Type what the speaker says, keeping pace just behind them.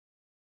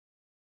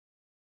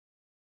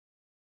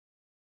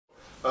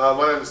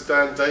My name is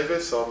Dan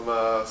Davis. I'm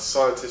a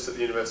scientist at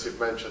the University of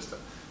Manchester.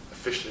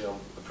 Officially, I'm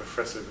a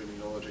professor of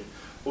immunology.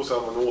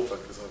 Also, I'm an author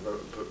because I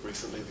wrote a book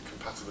recently, The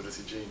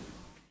Compatibility Gene.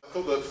 I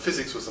thought that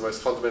physics was the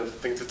most fundamental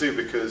thing to do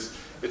because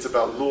it's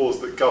about laws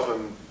that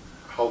govern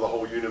how the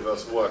whole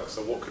universe works.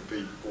 So what could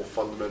be more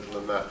fundamental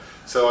than that?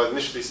 So I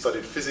initially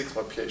studied physics.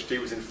 My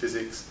PhD was in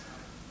physics.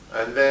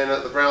 And then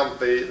at around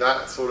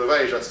that sort of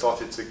age, I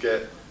started to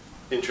get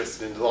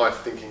interested in life,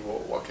 thinking,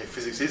 well, okay,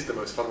 physics is the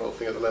most fundamental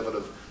thing at the level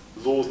of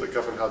laws that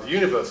govern how the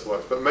universe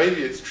works, but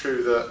maybe it's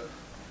true that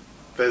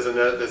there's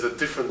a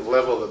different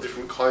level, a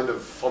different kind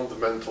of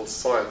fundamental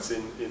science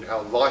in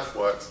how life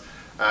works.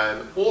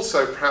 And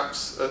also,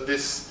 perhaps at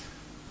this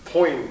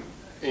point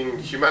in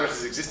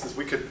humanity's existence,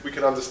 we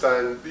could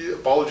understand,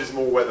 biology is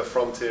more where the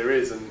frontier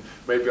is, and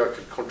maybe I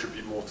could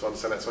contribute more to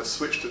understand that. So I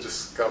switched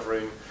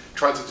to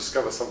trying to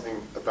discover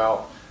something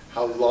about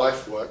how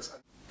life works.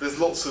 There's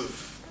lots of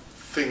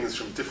things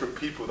from different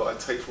people that I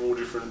take from all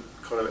different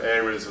kind of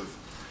areas of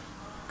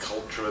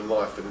culture and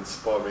life that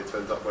inspired me to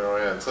end up where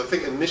I am. So I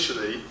think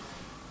initially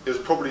it was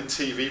probably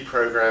TV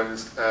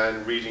programs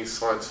and reading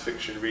science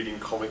fiction, reading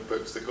comic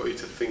books that got you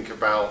to think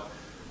about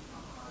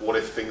what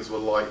if things were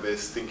like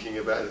this, thinking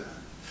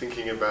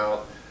about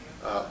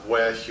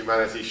where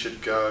humanity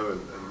should go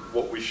and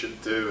what we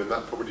should do, and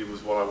that probably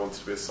was what I wanted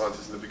to be a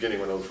scientist in the beginning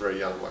when I was very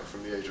young, like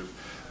from the age of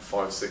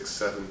 5, 6,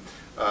 7.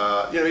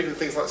 You know, even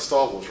things like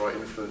Star Wars, right,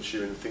 influence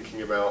you in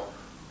thinking about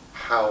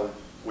how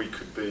we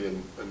could be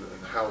and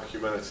how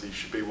humanity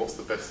should be, what's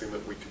the best thing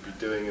that we could be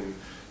doing, and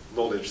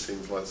knowledge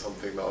seems like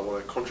something that I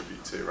want to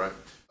contribute to, right?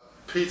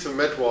 Peter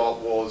Medawar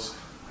was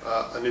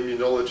an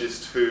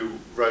immunologist who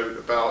wrote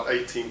about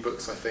 18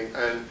 books, I think,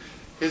 and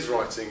his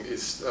writing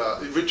is,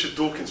 Richard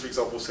Dawkins, for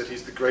example, said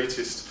he's the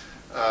greatest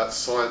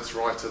science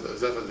writer that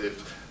has ever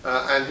lived,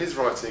 and his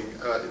writing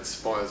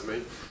inspires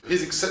me.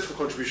 His exceptional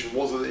contribution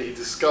was that he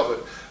discovered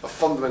a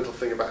fundamental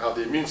thing about how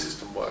the immune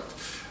system worked,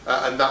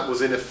 and that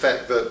was in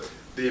effect that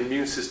the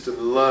immune system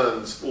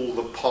learns all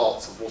the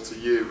parts of what are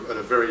you at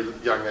a very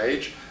young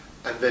age,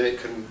 and then it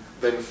can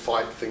then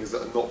fight things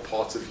that are not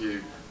part of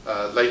you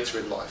later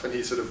in life. And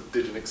he sort of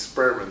did an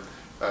experiment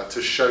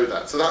to show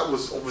that. So that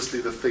was obviously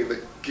the thing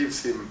that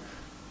gives him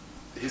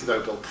his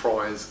Nobel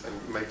Prize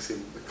and makes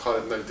him kind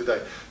of known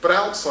today. But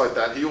outside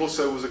that, he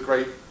also was a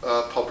great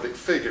public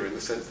figure in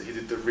the sense that he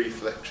did the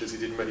Reith lectures, he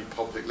did many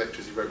public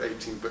lectures, he wrote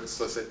 18 books,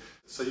 as I said.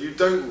 So you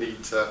don't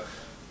need to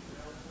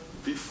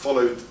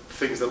follow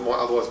things that might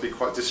otherwise be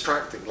quite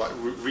distracting, like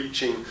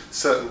reaching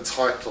certain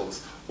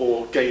titles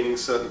or gaining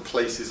certain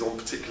places on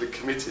particular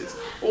committees.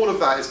 All of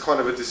that is kind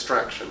of a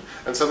distraction.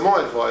 And so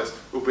my advice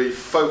will be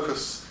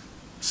focus,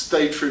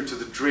 stay true to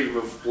the dream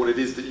of what it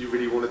is that you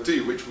really want to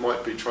do, which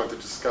might be trying to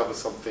discover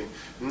something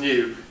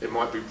new. It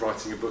might be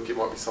writing a book, it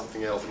might be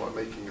something else, it might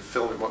be making a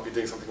film, it might be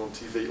doing something on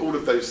TV, all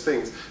of those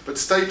things. But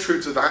stay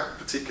true to that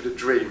particular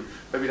dream.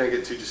 Maybe don't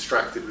get too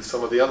distracted with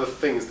some of the other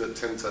things that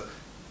tend to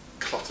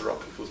clutter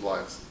up people's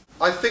lives.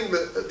 I think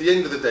that at the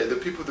end of the day, the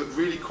people that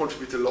really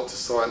contribute a lot to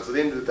science, at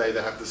the end of the day,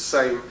 they have the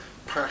same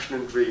passion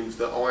and dreams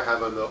that I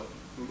have and that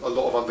a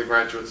lot of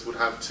undergraduates would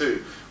have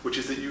too, which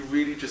is that you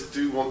really just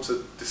do want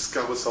to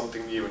discover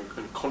something new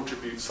and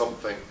contribute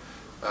something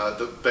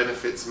that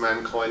benefits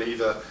mankind,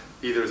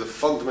 either as a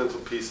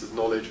fundamental piece of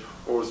knowledge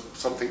or as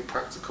something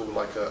practical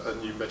like a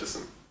new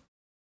medicine.